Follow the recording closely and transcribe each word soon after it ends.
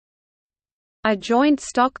A joint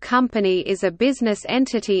stock company is a business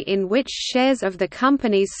entity in which shares of the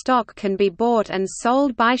company's stock can be bought and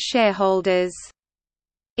sold by shareholders.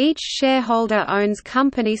 Each shareholder owns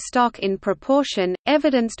company stock in proportion,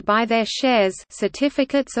 evidenced by their shares,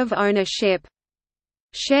 certificates of ownership.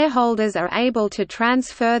 Shareholders are able to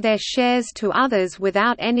transfer their shares to others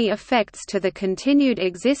without any effects to the continued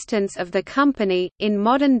existence of the company. In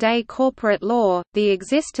modern-day corporate law, the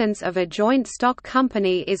existence of a joint stock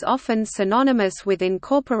company is often synonymous with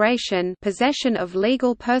incorporation, possession of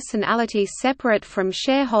legal personality separate from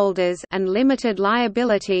shareholders, and limited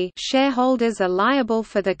liability. Shareholders are liable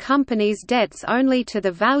for the company's debts only to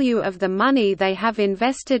the value of the money they have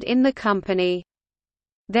invested in the company.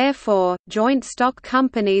 Therefore, joint stock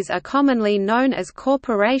companies are commonly known as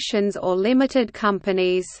corporations or limited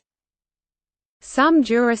companies. Some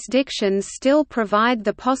jurisdictions still provide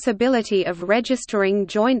the possibility of registering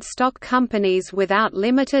joint stock companies without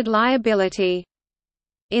limited liability.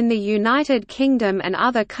 In the United Kingdom and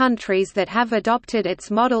other countries that have adopted its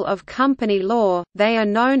model of company law, they are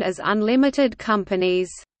known as unlimited companies.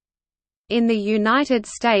 In the United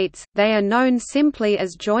States, they are known simply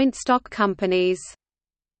as joint stock companies.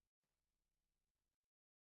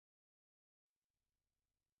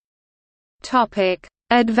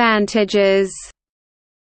 Advantages.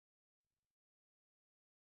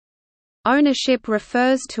 Ownership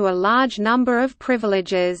refers to a large number of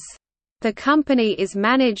privileges. The company is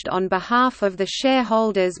managed on behalf of the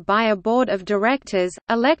shareholders by a board of directors,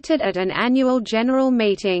 elected at an annual general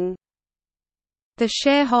meeting. The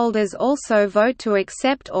shareholders also vote to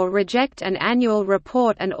accept or reject an annual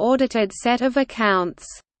report and audited set of accounts.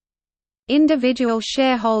 Individual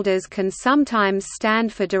shareholders can sometimes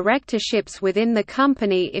stand for directorships within the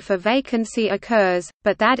company if a vacancy occurs,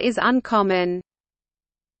 but that is uncommon.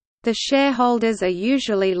 The shareholders are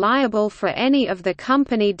usually liable for any of the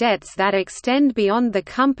company debts that extend beyond the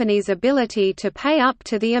company's ability to pay up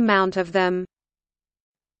to the amount of them.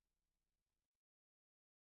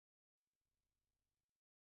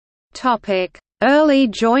 Early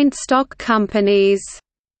joint stock companies.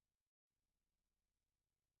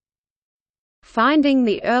 Finding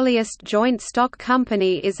the earliest joint stock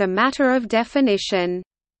company is a matter of definition.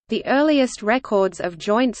 The earliest records of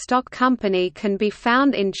joint stock company can be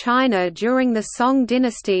found in China during the Song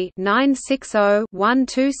dynasty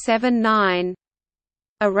 960–1279.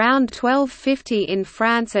 Around 1250 in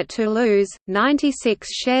France at Toulouse, 96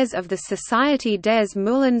 shares of the Société des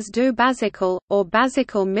Moulins du Bazical, or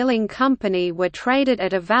Bazical Milling Company were traded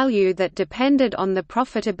at a value that depended on the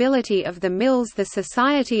profitability of the mills the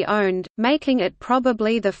society owned, making it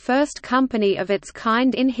probably the first company of its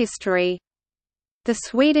kind in history. The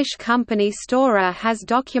Swedish company Stora has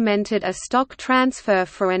documented a stock transfer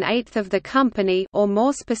for an eighth of the company, or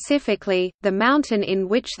more specifically, the mountain in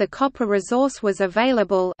which the copper resource was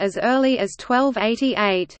available, as early as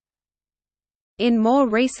 1288. In more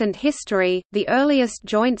recent history, the earliest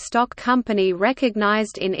joint stock company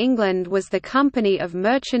recognized in England was the Company of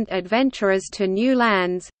Merchant Adventurers to New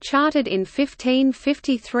Lands, chartered in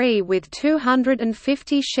 1553 with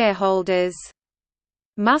 250 shareholders.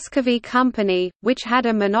 Muscovy Company, which had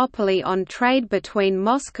a monopoly on trade between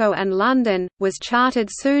Moscow and London, was chartered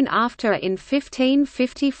soon after in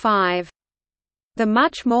 1555. The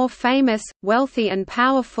much more famous, wealthy and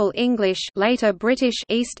powerful English later British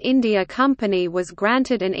East India Company was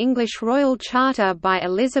granted an English royal charter by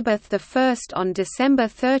Elizabeth I on December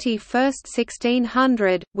 31,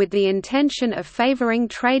 1600, with the intention of favouring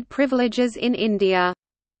trade privileges in India.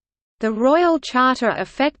 The Royal Charter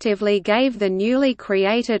effectively gave the newly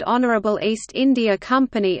created Honourable East India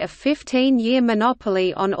Company a 15-year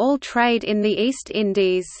monopoly on all trade in the East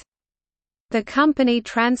Indies. The company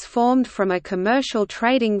transformed from a commercial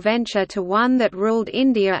trading venture to one that ruled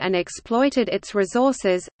India and exploited its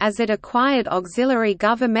resources, as it acquired auxiliary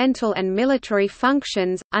governmental and military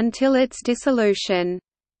functions, until its dissolution.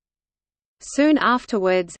 Soon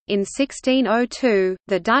afterwards, in 1602,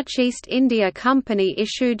 the Dutch East India Company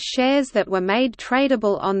issued shares that were made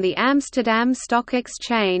tradable on the Amsterdam Stock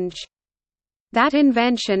Exchange. That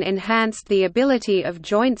invention enhanced the ability of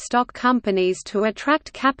joint stock companies to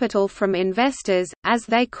attract capital from investors, as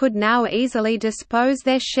they could now easily dispose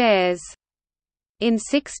their shares. In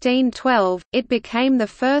 1612, it became the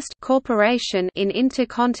first corporation in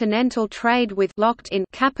intercontinental trade with locked-in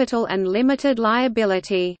capital and limited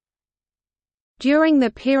liability. During the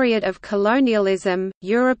period of colonialism,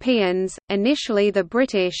 Europeans, initially the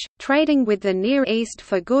British, trading with the Near East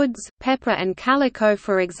for goods, pepper and calico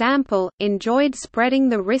for example, enjoyed spreading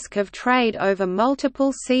the risk of trade over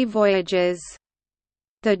multiple sea voyages.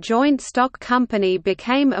 The joint stock company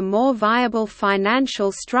became a more viable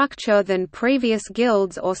financial structure than previous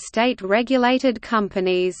guilds or state-regulated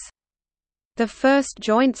companies. The first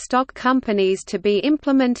joint stock companies to be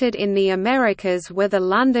implemented in the Americas were the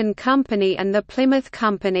London Company and the Plymouth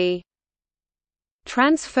Company.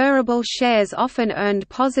 Transferable shares often earned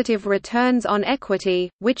positive returns on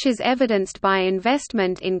equity, which is evidenced by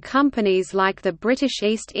investment in companies like the British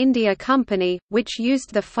East India Company, which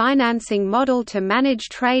used the financing model to manage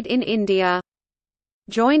trade in India.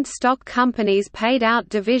 Joint stock companies paid out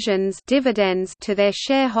dividends to their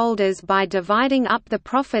shareholders by dividing up the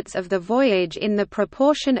profits of the voyage in the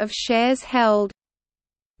proportion of shares held.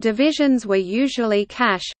 Divisions were usually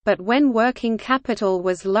cash, but when working capital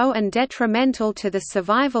was low and detrimental to the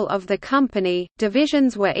survival of the company,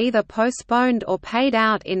 divisions were either postponed or paid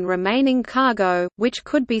out in remaining cargo, which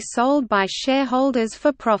could be sold by shareholders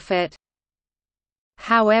for profit.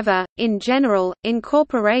 However, in general,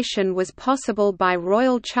 incorporation was possible by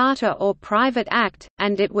royal charter or private act,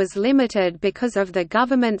 and it was limited because of the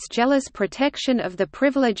government's jealous protection of the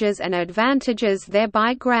privileges and advantages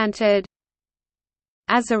thereby granted.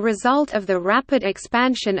 As a result of the rapid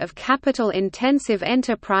expansion of capital-intensive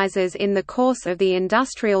enterprises in the course of the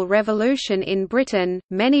Industrial Revolution in Britain,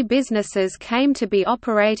 many businesses came to be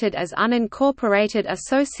operated as unincorporated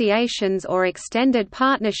associations or extended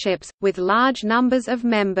partnerships, with large numbers of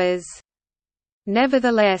members.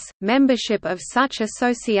 Nevertheless, membership of such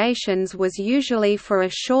associations was usually for a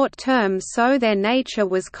short term, so their nature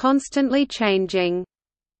was constantly changing.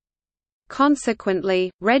 Consequently,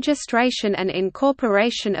 registration and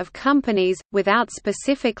incorporation of companies, without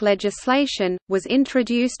specific legislation, was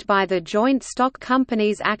introduced by the Joint Stock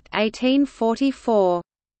Companies Act 1844.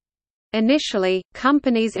 Initially,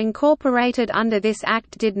 companies incorporated under this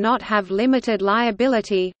act did not have limited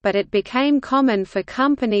liability, but it became common for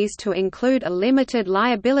companies to include a limited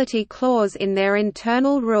liability clause in their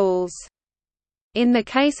internal rules. In the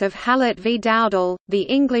case of Hallett v Dowdall, the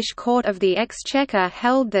English Court of the Exchequer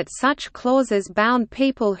held that such clauses bound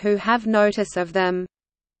people who have notice of them.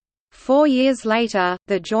 4 years later,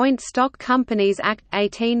 the Joint Stock Companies Act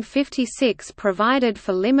 1856 provided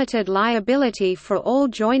for limited liability for all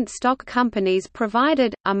joint stock companies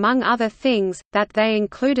provided, among other things, that they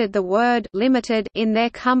included the word «limited» in their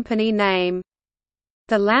company name.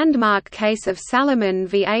 The landmark case of Salomon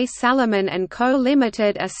v. A. Salomon & Co.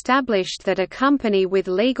 Limited established that a company with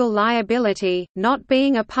legal liability, not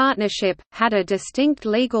being a partnership, had a distinct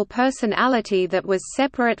legal personality that was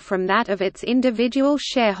separate from that of its individual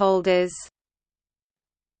shareholders.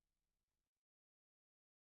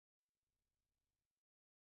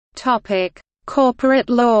 Corporate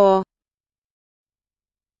law.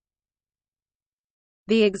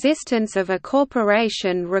 The existence of a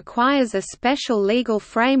corporation requires a special legal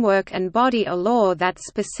framework and body a law that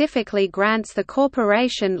specifically grants the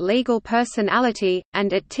corporation legal personality,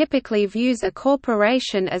 and it typically views a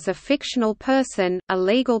corporation as a fictional person, a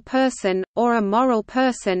legal person, or a moral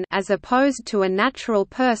person as opposed to a natural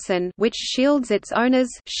person, which shields its owners,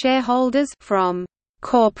 shareholders, from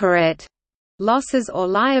corporate losses or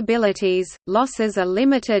liabilities. Losses are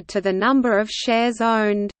limited to the number of shares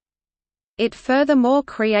owned. It furthermore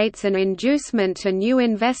creates an inducement to new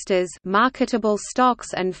investors, marketable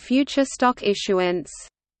stocks and future stock issuance.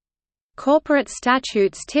 Corporate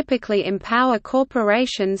statutes typically empower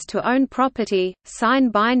corporations to own property, sign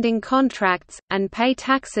binding contracts, and pay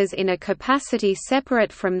taxes in a capacity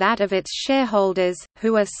separate from that of its shareholders,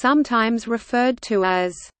 who are sometimes referred to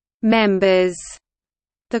as members.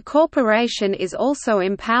 The corporation is also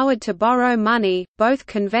empowered to borrow money, both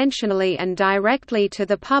conventionally and directly to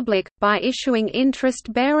the public, by issuing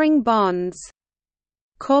interest-bearing bonds.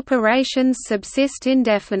 Corporations subsist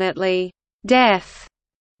indefinitely. Death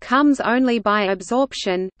comes only by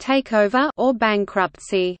absorption, takeover, or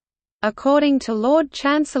bankruptcy. According to Lord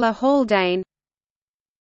Chancellor Haldane,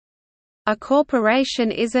 a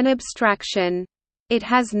corporation is an abstraction. It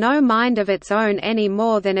has no mind of its own any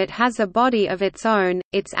more than it has a body of its own.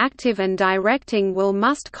 Its active and directing will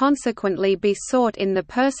must consequently be sought in the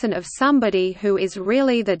person of somebody who is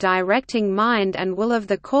really the directing mind and will of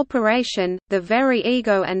the corporation, the very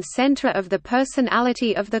ego and center of the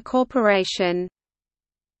personality of the corporation.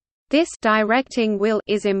 This directing will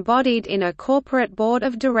is embodied in a corporate board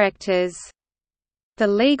of directors. The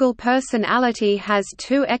legal personality has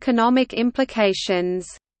two economic implications.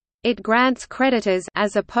 It grants creditors,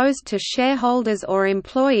 as opposed to shareholders or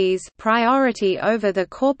employees, priority over the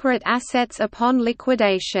corporate assets upon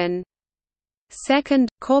liquidation. Second,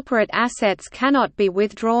 corporate assets cannot be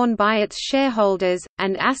withdrawn by its shareholders,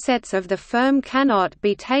 and assets of the firm cannot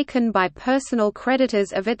be taken by personal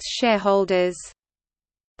creditors of its shareholders.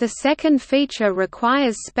 The second feature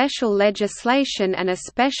requires special legislation and a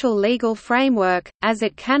special legal framework, as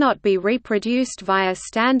it cannot be reproduced via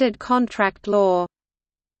standard contract law.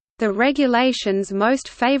 The regulations most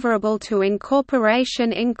favorable to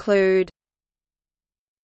incorporation include: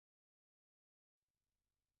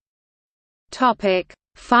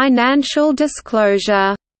 Financial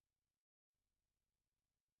disclosure.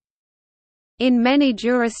 In many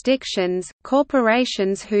jurisdictions,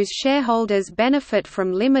 corporations whose shareholders benefit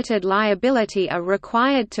from limited liability are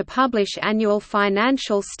required to publish annual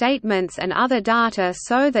financial statements and other data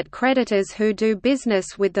so that creditors who do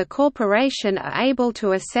business with the corporation are able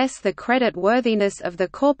to assess the credit-worthiness of the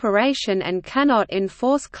corporation and cannot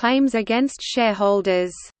enforce claims against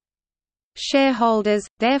shareholders. Shareholders,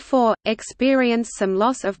 therefore, experience some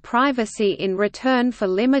loss of privacy in return for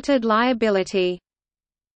limited liability.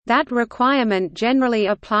 That requirement generally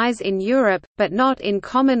applies in Europe, but not in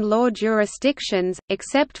common law jurisdictions,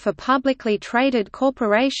 except for publicly traded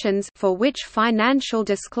corporations for which financial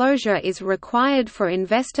disclosure is required for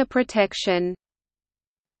investor protection.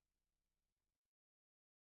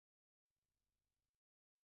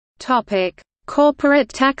 Corporate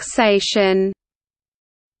taxation.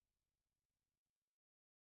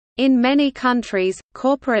 In many countries,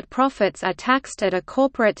 corporate profits are taxed at a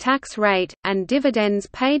corporate tax rate, and dividends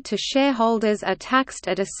paid to shareholders are taxed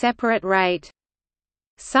at a separate rate.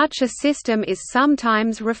 Such a system is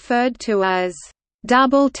sometimes referred to as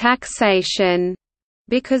double taxation,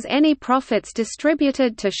 because any profits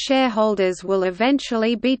distributed to shareholders will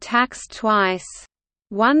eventually be taxed twice.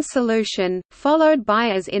 One solution, followed by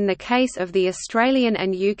as in the case of the Australian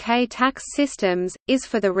and UK tax systems, is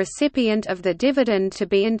for the recipient of the dividend to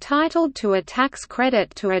be entitled to a tax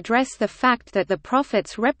credit to address the fact that the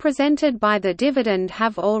profits represented by the dividend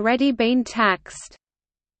have already been taxed.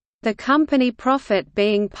 The company profit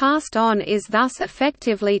being passed on is thus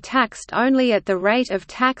effectively taxed only at the rate of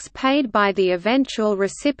tax paid by the eventual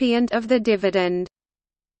recipient of the dividend.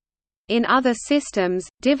 In other systems,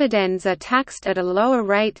 dividends are taxed at a lower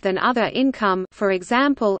rate than other income, for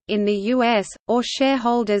example, in the US, or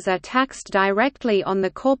shareholders are taxed directly on the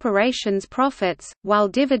corporation's profits, while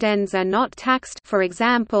dividends are not taxed, for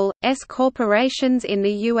example, S corporations in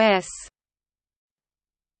the US.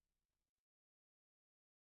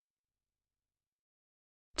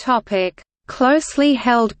 Topic: Closely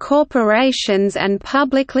held corporations and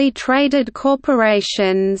publicly traded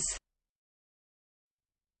corporations.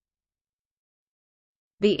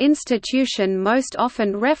 The institution most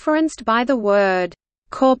often referenced by the word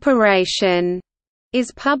corporation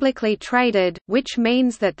is publicly traded, which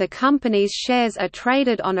means that the company's shares are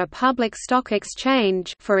traded on a public stock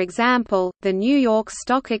exchange, for example, the New York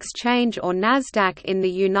Stock Exchange or Nasdaq in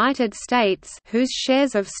the United States, whose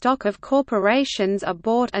shares of stock of corporations are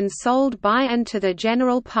bought and sold by and to the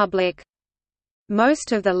general public.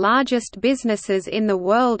 Most of the largest businesses in the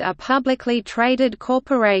world are publicly traded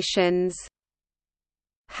corporations.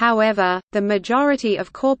 However, the majority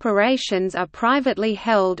of corporations are privately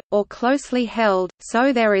held, or closely held,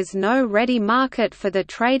 so there is no ready market for the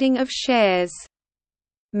trading of shares.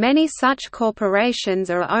 Many such corporations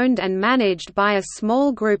are owned and managed by a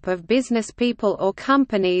small group of businesspeople or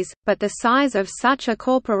companies, but the size of such a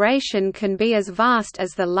corporation can be as vast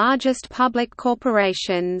as the largest public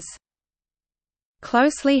corporations.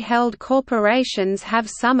 Closely held corporations have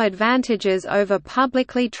some advantages over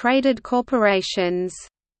publicly traded corporations.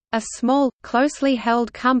 A small, closely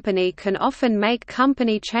held company can often make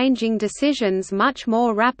company-changing decisions much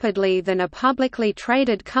more rapidly than a publicly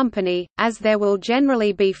traded company, as there will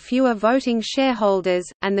generally be fewer voting shareholders,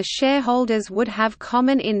 and the shareholders would have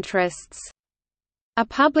common interests. A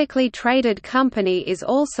publicly traded company is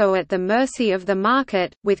also at the mercy of the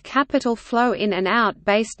market, with capital flow in and out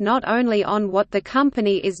based not only on what the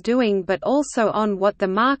company is doing but also on what the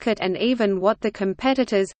market and even what the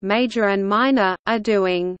competitors, major and minor, are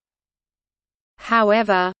doing.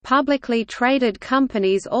 However, publicly traded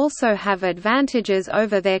companies also have advantages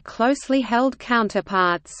over their closely held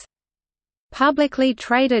counterparts. Publicly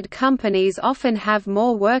traded companies often have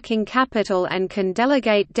more working capital and can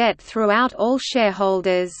delegate debt throughout all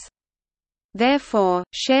shareholders. Therefore,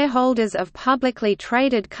 shareholders of publicly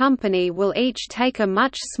traded company will each take a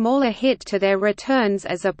much smaller hit to their returns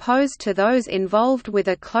as opposed to those involved with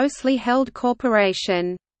a closely held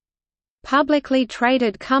corporation. Publicly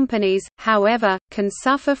traded companies, however, can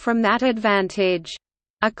suffer from that advantage.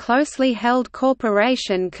 A closely held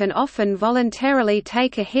corporation can often voluntarily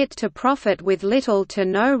take a hit to profit with little to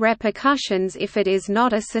no repercussions if it is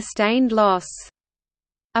not a sustained loss.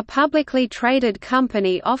 A publicly traded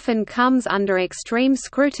company often comes under extreme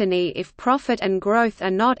scrutiny if profit and growth are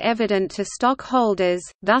not evident to stockholders,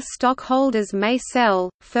 thus stockholders may sell,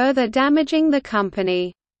 further damaging the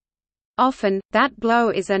company. Often, that blow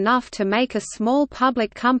is enough to make a small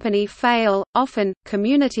public company fail. Often,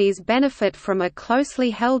 communities benefit from a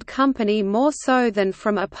closely held company more so than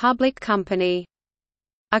from a public company.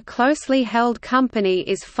 A closely held company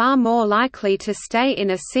is far more likely to stay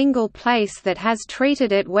in a single place that has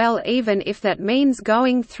treated it well, even if that means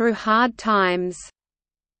going through hard times.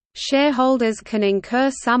 Shareholders can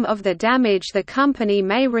incur some of the damage the company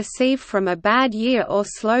may receive from a bad year or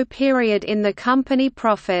slow period in the company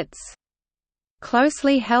profits.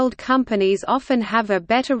 Closely held companies often have a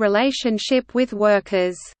better relationship with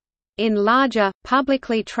workers. In larger,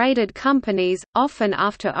 publicly traded companies, often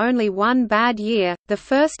after only one bad year, the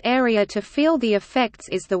first area to feel the effects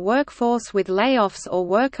is the workforce, with layoffs or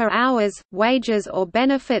worker hours, wages or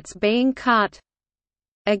benefits being cut.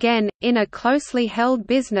 Again, in a closely held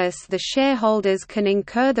business, the shareholders can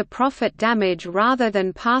incur the profit damage rather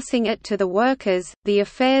than passing it to the workers. The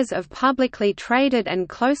affairs of publicly traded and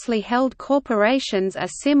closely held corporations are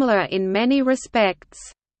similar in many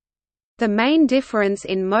respects. The main difference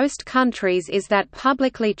in most countries is that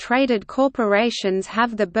publicly traded corporations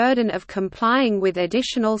have the burden of complying with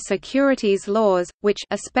additional securities laws, which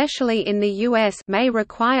especially in the US may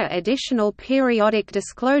require additional periodic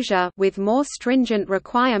disclosure with more stringent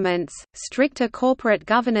requirements, stricter corporate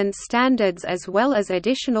governance standards, as well as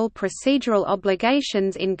additional procedural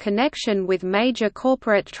obligations in connection with major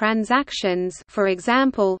corporate transactions, for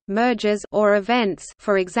example, mergers, or events,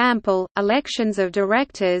 for example, elections of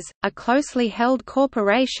directors. A closely held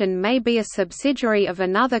corporation may be a subsidiary of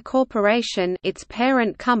another corporation, its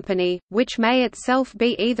parent company, which may itself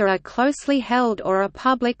be either a closely held or a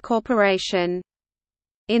public corporation.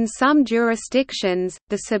 In some jurisdictions,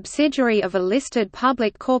 the subsidiary of a listed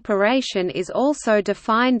public corporation is also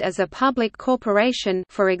defined as a public corporation,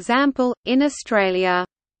 for example, in Australia.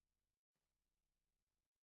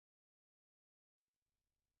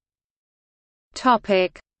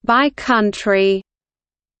 By country.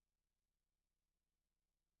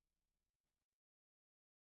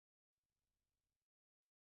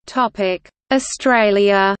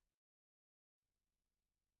 Australia.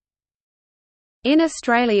 In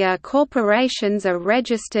Australia, corporations are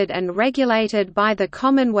registered and regulated by the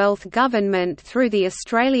Commonwealth Government through the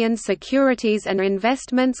Australian Securities and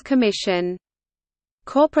Investments Commission.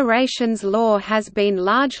 Corporations law has been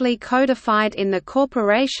largely codified in the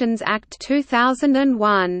Corporations Act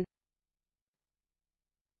 2001.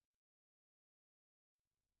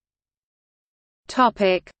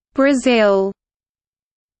 Brazil.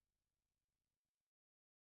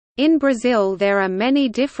 In Brazil there are many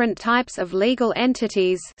different types of legal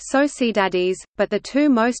entities, sociedades, but the two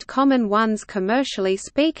most common ones commercially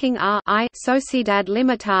speaking are I Sociedade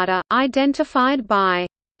Limitada, identified by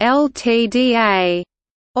LTDA,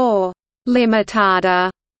 or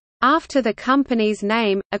Limitada, after the company's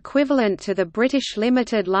name, equivalent to the British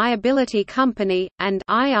Limited Liability Company, and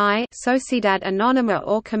II Sociedade Anónima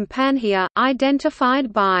or Companhia,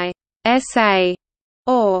 identified by SA,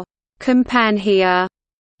 or Companhia,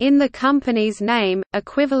 in the company's name,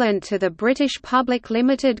 equivalent to the British Public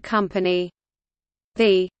Limited Company.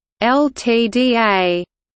 The LTDA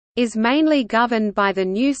is mainly governed by the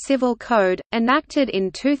new Civil Code, enacted in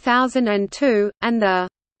 2002, and the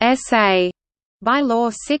SA by Law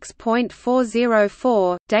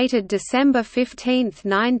 6.404, dated December 15,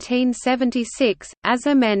 1976, as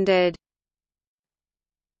amended.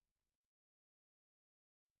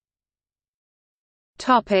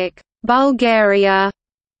 Bulgaria.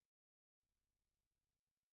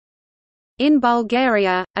 In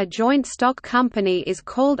Bulgaria, a joint stock company is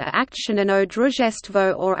called a akcionerno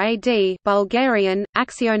družstvo or AD, Bulgarian,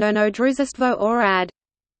 akcionerno družstvo or AD.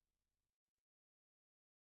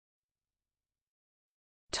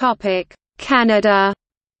 Canada.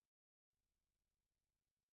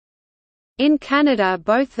 In Canada,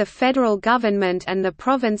 both the federal government and the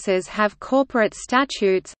provinces have corporate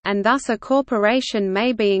statutes, and thus a corporation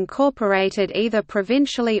may be incorporated either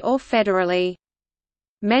provincially or federally.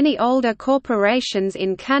 Many older corporations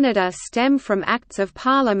in Canada stem from Acts of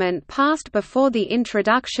Parliament passed before the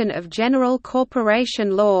introduction of general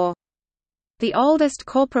corporation law. The oldest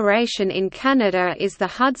corporation in Canada is the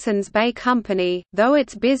Hudson's Bay Company. Though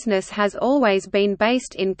its business has always been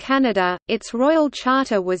based in Canada, its royal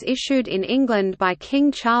charter was issued in England by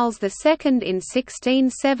King Charles II in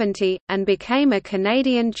 1670, and became a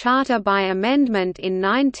Canadian charter by amendment in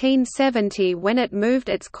 1970 when it moved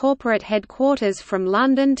its corporate headquarters from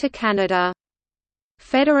London to Canada.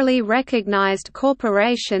 Federally recognized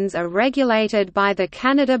corporations are regulated by the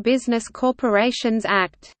Canada Business Corporations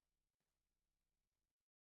Act.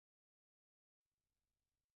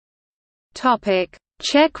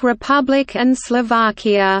 Czech Republic and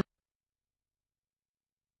Slovakia.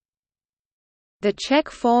 The Czech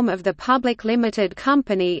form of the public limited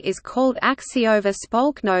company is called Akciová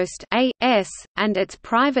společnost (AS), and its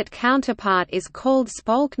private counterpart is called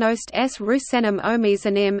Společnost s ručením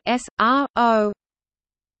omezeným (SRO).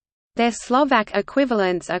 Their Slovak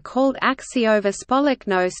equivalents are called Akciová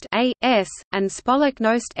společnost (AS) and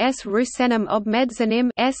Společnost s ručením obmedzeným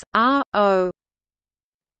 (SRO).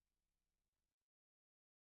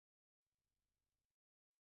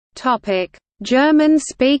 Topic: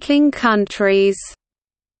 German-speaking countries.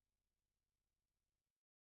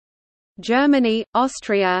 Germany,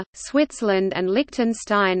 Austria, Switzerland and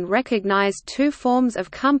Liechtenstein recognized two forms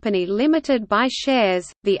of company limited by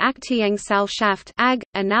shares, the Aktiengesellschaft AG,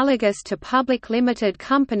 analogous to public limited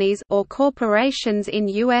companies or corporations in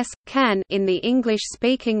US, CAN in the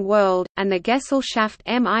English-speaking world, and the Gesellschaft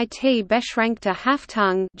mit beschränkter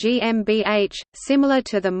Haftung GmbH, similar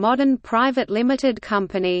to the modern private limited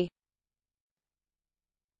company.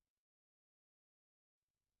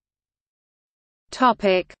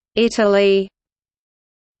 Italy.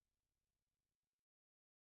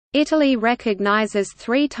 Italy recognizes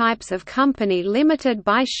three types of company limited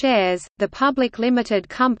by shares: the public limited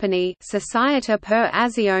company Società per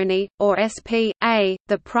Azioni, or SPA,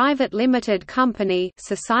 the private limited company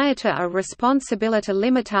Società a Responsabilità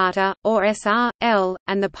Limitata, or SRL,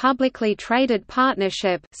 and the publicly traded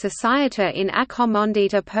partnership Società in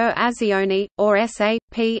Accomandita per Azioni, or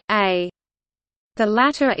SAPA. The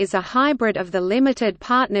latter is a hybrid of the limited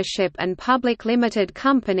partnership and public limited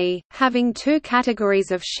company, having two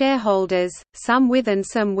categories of shareholders, some with and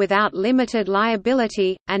some without limited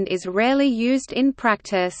liability, and is rarely used in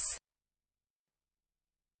practice.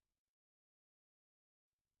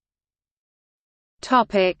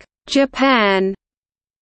 Japan.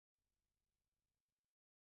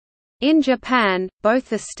 In Japan, both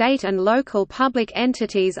the state and local public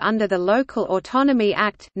entities under the Local Autonomy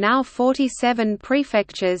Act, now 47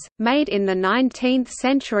 prefectures, made in the 19th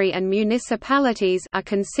century, and municipalities are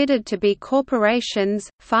considered to be corporations,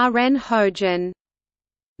 Fahren Hojen.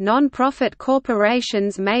 Non-profit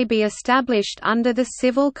corporations may be established under the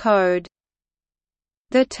Civil Code.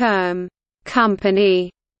 The term, company,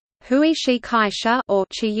 Huishi Kaisha or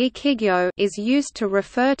Chiyikigyo, is used to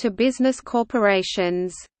refer to business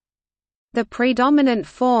corporations. The predominant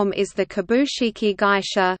form is the kabushiki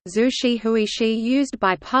gaisha, zushi huishi, used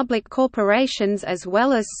by public corporations as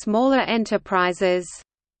well as smaller enterprises.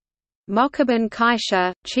 Mokuben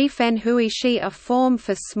kaisha, chifen huishi, a form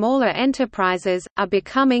for smaller enterprises, are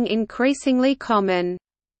becoming increasingly common.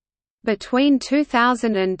 Between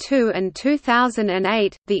 2002 and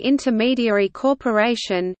 2008, the intermediary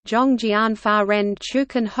corporation, Zhongjian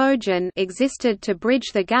Chukan Hojan, existed to bridge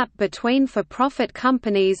the gap between for-profit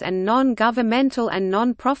companies and non-governmental and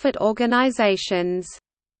non-profit organizations.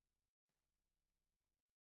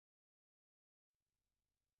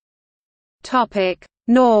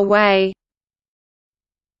 Norway.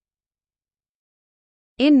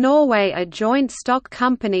 In Norway, a joint stock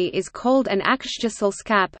company is called an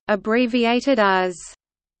aksjeselskap, abbreviated as.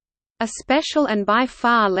 A special and by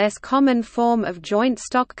far less common form of joint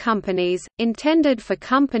stock companies, intended for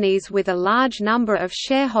companies with a large number of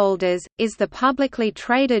shareholders, is the publicly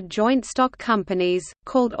traded joint stock companies,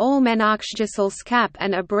 called allmennaksjeselskap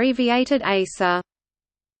and abbreviated ASA.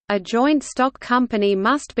 A joint stock company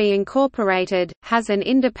must be incorporated, has an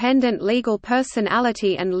independent legal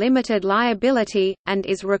personality and limited liability, and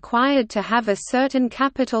is required to have a certain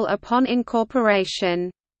capital upon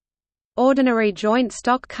incorporation. Ordinary joint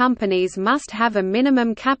stock companies must have a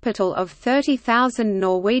minimum capital of 30,000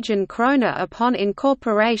 Norwegian kroner upon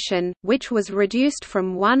incorporation, which was reduced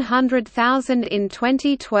from 100,000 in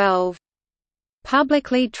 2012.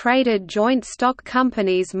 Publicly traded joint stock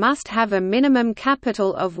companies must have a minimum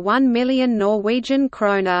capital of 1 million Norwegian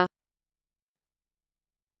kroner.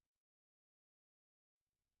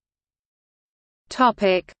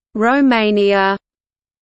 Romania.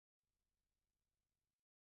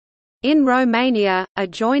 In Romania, a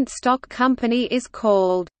joint stock company is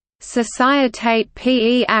called Societate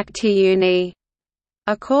pe Acțiuni.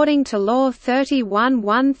 According to Law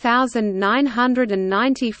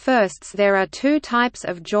 31/1991, there are two types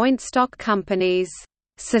of joint stock companies: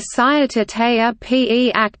 Societatea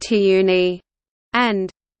pe Acțiuni and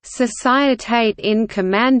Societate in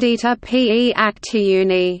Commandita pe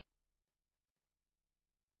Acțiuni.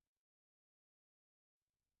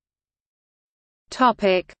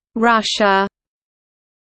 Russia.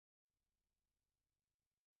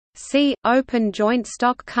 See Open Joint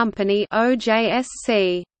Stock Company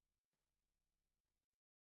 (OJSC).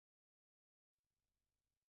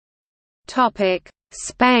 Topic: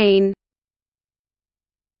 Spain.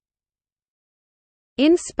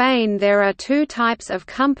 In Spain there are two types of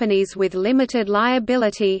companies with limited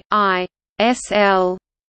liability, I.S.L.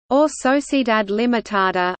 or Sociedad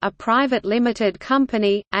Limitada, a private limited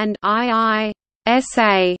company, and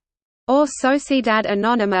II.S.A. or Sociedad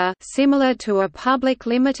Anónima, similar to a public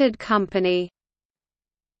limited company.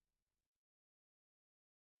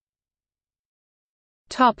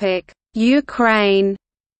 Topic: Ukraine.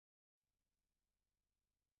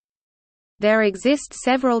 There exist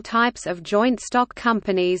several types of joint stock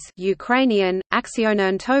companies Ukrainian,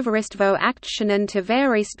 Akcione Tovaristvo Aktione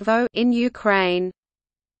Tovaristvo in Ukraine.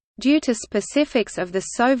 Due to specifics of the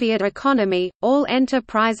Soviet economy, all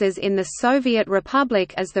enterprises in the Soviet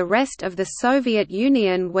Republic as the rest of the Soviet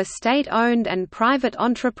Union were state-owned and private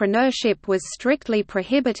entrepreneurship was strictly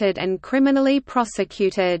prohibited and criminally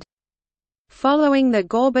prosecuted. Following the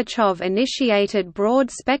Gorbachev-initiated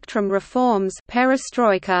broad-spectrum reforms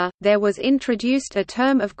perestroika, there was introduced a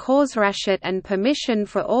term of Khorsrashet and permission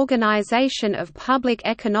for organization of public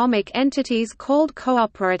economic entities called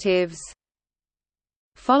cooperatives.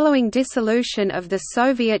 Following dissolution of the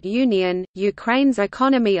Soviet Union, Ukraine's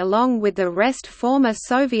economy along with the rest former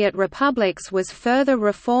Soviet republics was further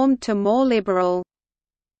reformed to more liberal.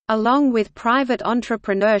 Along with private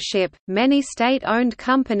entrepreneurship, many state-owned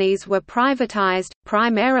companies were privatized,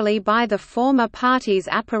 primarily by the former party's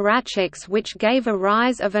apparatchiks, which gave a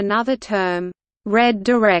rise of another term, red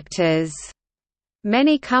directors.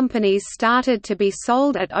 Many companies started to be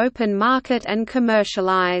sold at open market and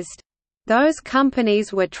commercialized. Those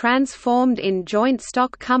companies were transformed in joint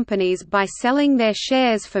stock companies by selling their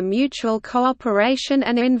shares for mutual cooperation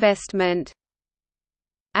and investment.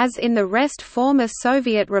 As in the rest former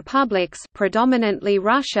Soviet republics, predominantly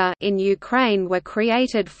Russia, in Ukraine were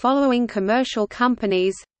created following commercial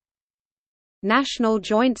companies: National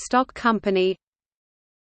Joint Stock Company,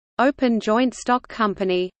 Open Joint Stock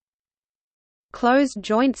Company, Closed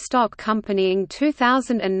Joint Stock Company. In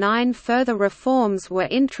 2009 further reforms were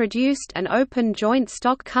introduced and open joint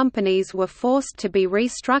stock companies were forced to be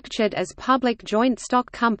restructured as public joint stock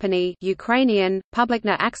company Ukrainian,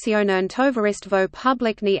 Publikne Akcione Tovaristvo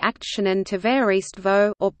Publikny Aktione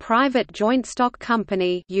Tovaristvo or private joint stock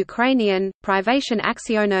company Ukrainian, Privation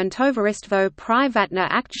Akcione Tovaristvo Privatne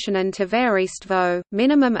Aktione Tovaristvo.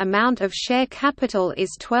 Minimum amount of share capital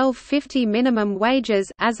is $12.50 minimum wages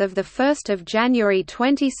as of the 1st of January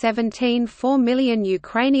 2017 4 million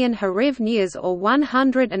Ukrainian hryvnias or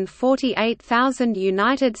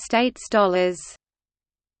 $148,000 US.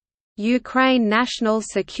 Ukraine National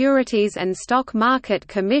Securities and Stock Market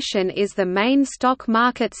Commission is the main stock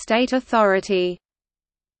market state authority.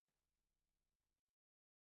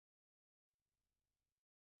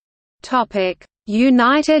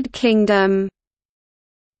 United Kingdom.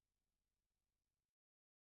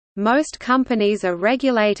 Most companies are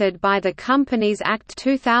regulated by the Companies Act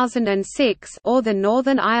 2006 or the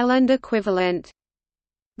Northern Ireland equivalent.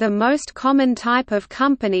 The most common type of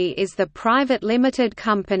company is the private limited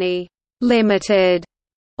company, limited,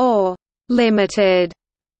 or limited.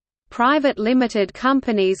 Private limited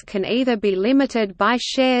companies can either be limited by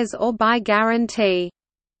shares or by guarantee.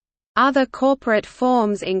 Other corporate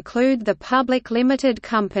forms include the Public Limited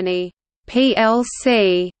Company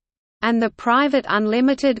 (PLC) and the Private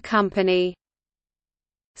Unlimited Company.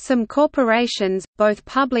 Some corporations, both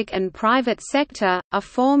public and private sector, are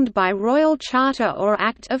formed by Royal Charter or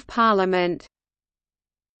Act of Parliament.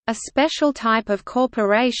 A special type of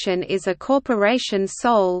corporation is a corporation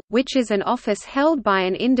sole, which is an office held by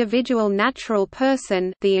an individual natural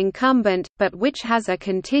person, the incumbent, but which has a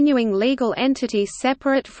continuing legal entity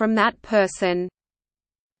separate from that person.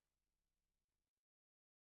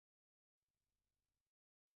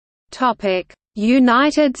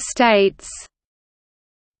 United States.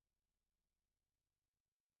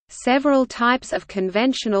 Several types of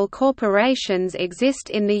conventional corporations exist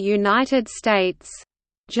in the United States.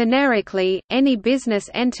 Generically, any business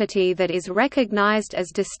entity that is recognized as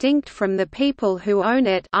distinct from the people who own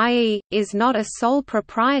it, i.e., is not a sole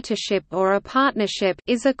proprietorship or a partnership,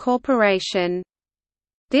 is a corporation.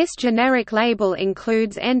 This generic label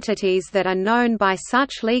includes entities that are known by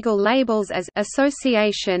such legal labels as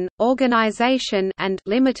association, organization, and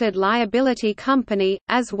limited liability company,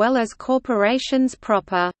 as well as corporations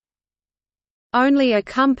proper. Only a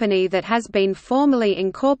company that has been formally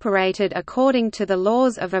incorporated according to the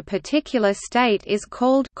laws of a particular state is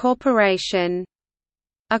called corporation.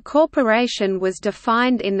 A corporation was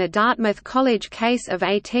defined in the Dartmouth College case of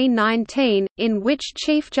 1819, in which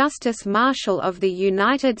Chief Justice Marshall of the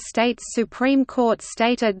United States Supreme Court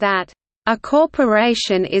stated that, "A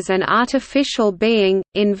corporation is an artificial being,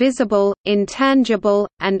 invisible, intangible,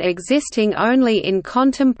 and existing only in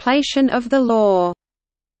contemplation of the law."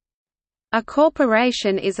 A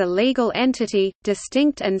corporation is a legal entity,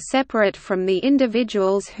 distinct and separate from the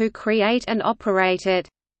individuals who create and operate it.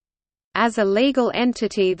 As a legal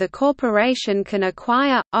entity, the corporation can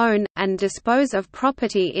acquire, own, and dispose of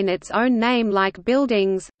property in its own name like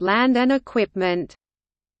buildings, land and equipment.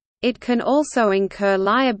 It can also incur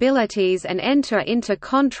liabilities and enter into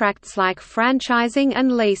contracts like franchising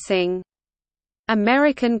and leasing.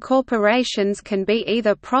 American corporations can be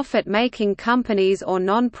either profit-making companies or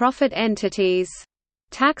non-profit entities.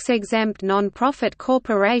 Tax-exempt non-profit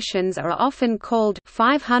corporations are often called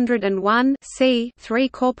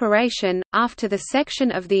 501(c)(3) corporation, after the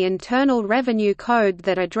section of the Internal Revenue Code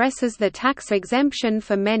that addresses the tax exemption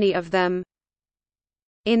for many of them.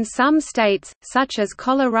 In some states, such as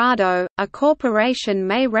Colorado, a corporation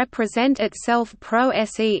may represent itself pro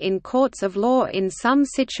se in courts of law. In some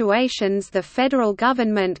situations, the federal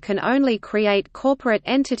government can only create corporate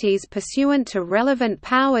entities pursuant to relevant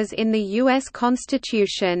powers in the U.S.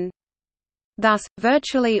 Constitution. Thus,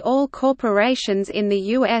 virtually all corporations in the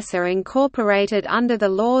U.S. are incorporated under the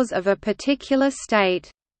laws of a particular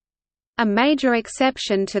state. A major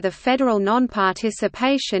exception to the federal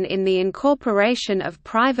non-participation in the incorporation of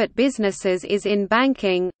private businesses is in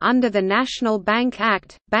banking. Under the National Bank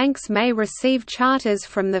Act, banks may receive charters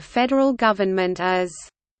from the federal government as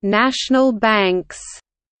national banks,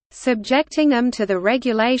 subjecting them to the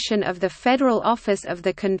regulation of the Federal Office of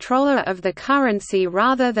the Comptroller of the Currency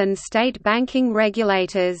rather than state banking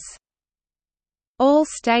regulators. All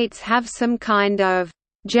states have some kind of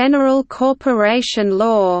general corporation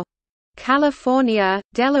law. California,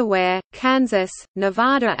 Delaware, Kansas,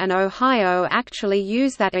 Nevada and Ohio actually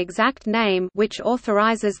use that exact name, which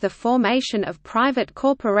authorizes the formation of private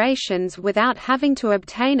corporations without having to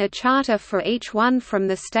obtain a charter for each one from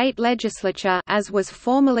the state legislature, as was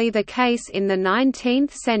formerly the case in the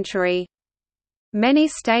 19th century. Many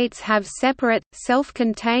states have separate,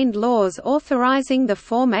 self-contained laws authorizing the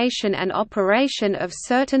formation and operation of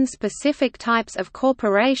certain specific types of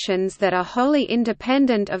corporations that are wholly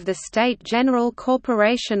independent of the state general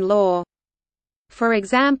corporation law. For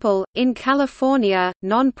example, in California,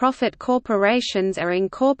 non-profit corporations are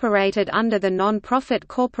incorporated under the Non-Profit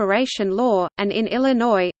Corporation Law, and in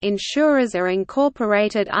Illinois, insurers are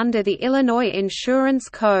incorporated under the Illinois Insurance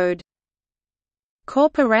Code.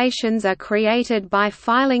 Corporations are created by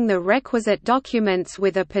filing the requisite documents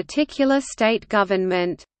with a particular state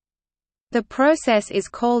government. The process is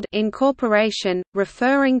called incorporation,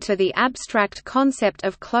 referring to the abstract concept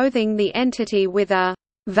of clothing the entity with a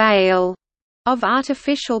veil of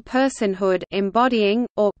artificial personhood, embodying,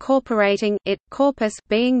 or corporating it, corpus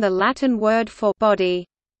being the Latin word for body.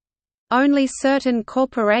 Only certain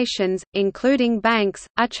corporations, including banks,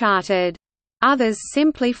 are chartered. Others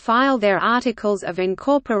simply file their articles of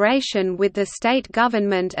incorporation with the state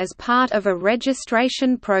government as part of a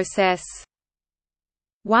registration process.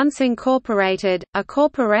 Once incorporated, a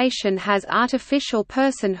corporation has artificial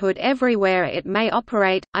personhood everywhere it may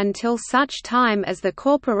operate, until such time as the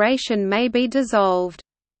corporation may be dissolved.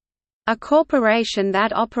 A corporation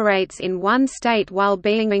that operates in one state while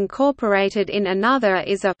being incorporated in another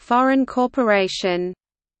is a foreign corporation.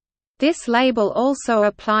 This label also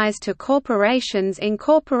applies to corporations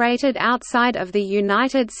incorporated outside of the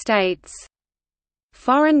United States.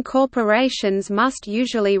 Foreign corporations must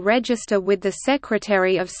usually register with the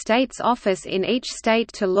Secretary of State's office in each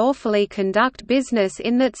state to lawfully conduct business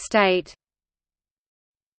in that state.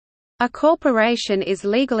 A corporation is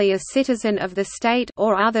legally a citizen of the state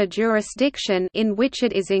or other jurisdiction in which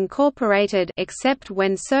it is incorporated, except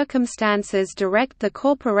when circumstances direct the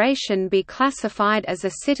corporation be classified as a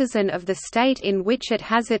citizen of the state in which it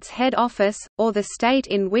has its head office, or the state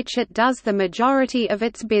in which it does the majority of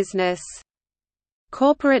its business.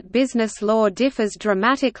 Corporate business law differs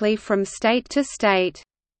dramatically from state to state.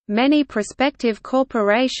 Many prospective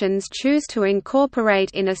corporations choose to incorporate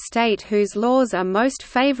in a state whose laws are most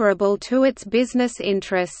favorable to its business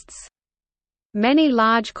interests. Many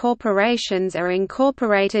large corporations are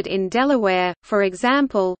incorporated in Delaware, for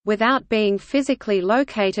example, without being physically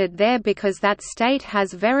located there because that state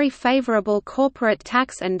has very favorable corporate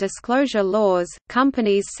tax and disclosure laws.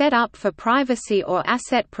 Companies set up for privacy or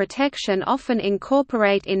asset protection often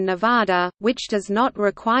incorporate in Nevada, which does not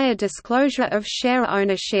require disclosure of share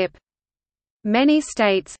ownership. Many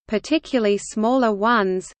states, particularly smaller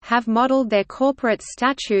ones, have modeled their corporate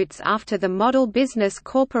statutes after the Model Business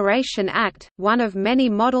Corporation Act, one of many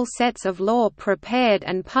model sets of law prepared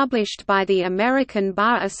and published by the American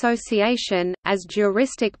Bar Association. As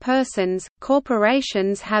juristic persons,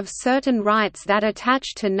 corporations have certain rights that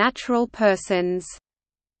attach to natural persons.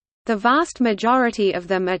 The vast majority of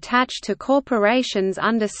them attach to corporations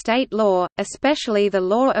under state law, especially the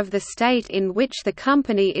law of the state in which the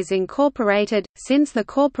company is incorporated, since the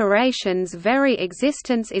corporation's very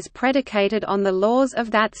existence is predicated on the laws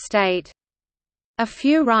of that state. A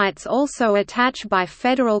few rights also attach by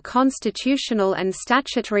federal constitutional and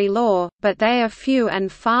statutory law, but they are few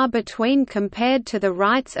and far between compared to the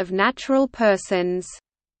rights of natural persons.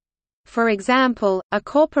 For example, a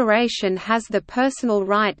corporation has the personal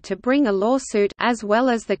right to bring a lawsuit as well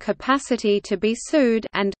as the capacity to be sued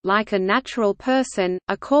and, like a natural person,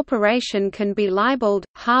 a corporation can be libeled.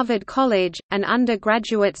 Harvard College, an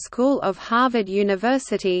undergraduate school of Harvard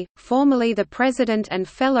University, formerly the President and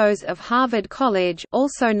Fellows of Harvard College,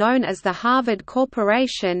 also known as the Harvard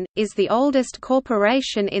Corporation, is the oldest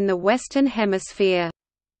corporation in the Western Hemisphere.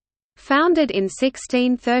 Founded in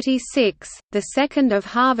 1636, the second of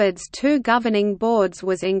Harvard's two governing boards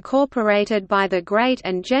was incorporated by the Great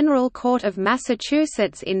and General Court of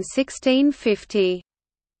Massachusetts in 1650.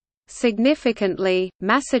 Significantly,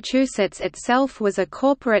 Massachusetts itself was a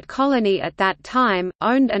corporate colony at that time,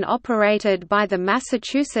 owned and operated by the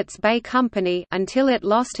Massachusetts Bay Company until it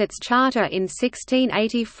lost its charter in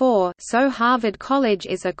 1684, so Harvard College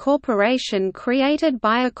is a corporation created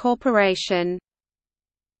by a corporation.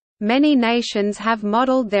 Many nations have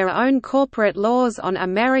modeled their own corporate laws on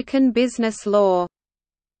American business law.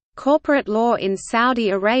 Corporate law in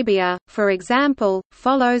Saudi Arabia, for example,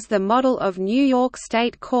 follows the model of New York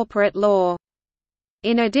State corporate law.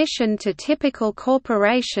 In addition to typical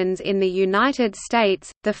corporations in the United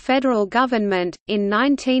States, the federal government, in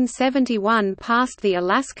 1971 passed the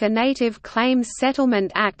Alaska Native Claims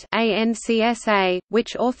Settlement Act (ANCSA),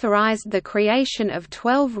 which authorized the creation of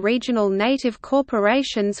 12 regional native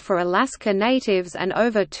corporations for Alaska Natives and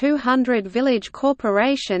over 200 village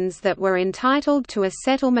corporations that were entitled to a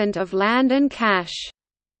settlement of land and cash.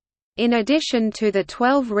 In addition to the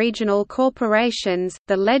 12 regional corporations,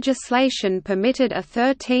 the legislation permitted a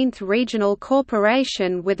 13th regional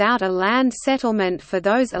corporation without a land settlement for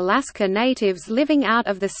those Alaska Natives living out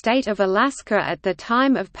of the state of Alaska at the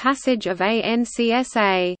time of passage of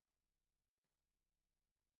ANCSA.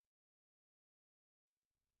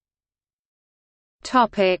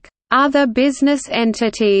 Other business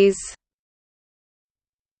entities.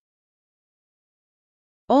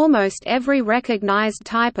 Almost every recognized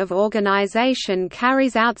type of organization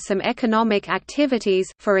carries out some economic activities,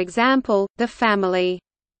 for example, the family.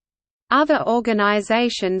 Other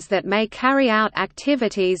organizations that may carry out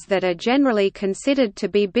activities that are generally considered to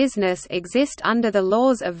be business exist under the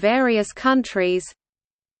laws of various countries.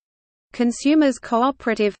 Consumers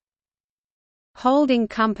cooperative, holding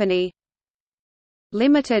company,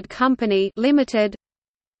 limited company, limited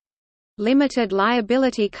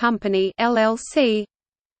liability company LLC,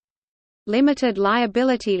 limited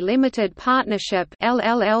liability limited partnership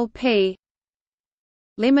LLLP,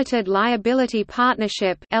 limited liability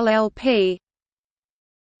partnership LLP,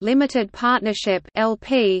 limited partnership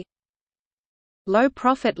LP, low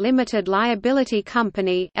profit limited liability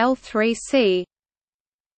company L3C,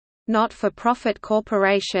 not-for-profit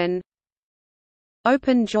corporation,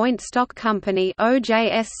 open joint stock company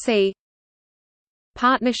OJSC,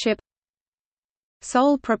 partnership,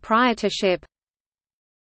 sole proprietorship,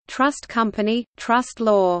 trust company, trust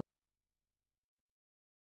law.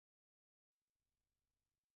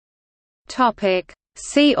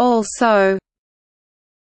 See also: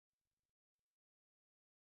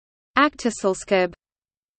 Aktiesselskab,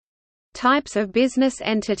 types of business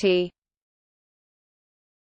entity.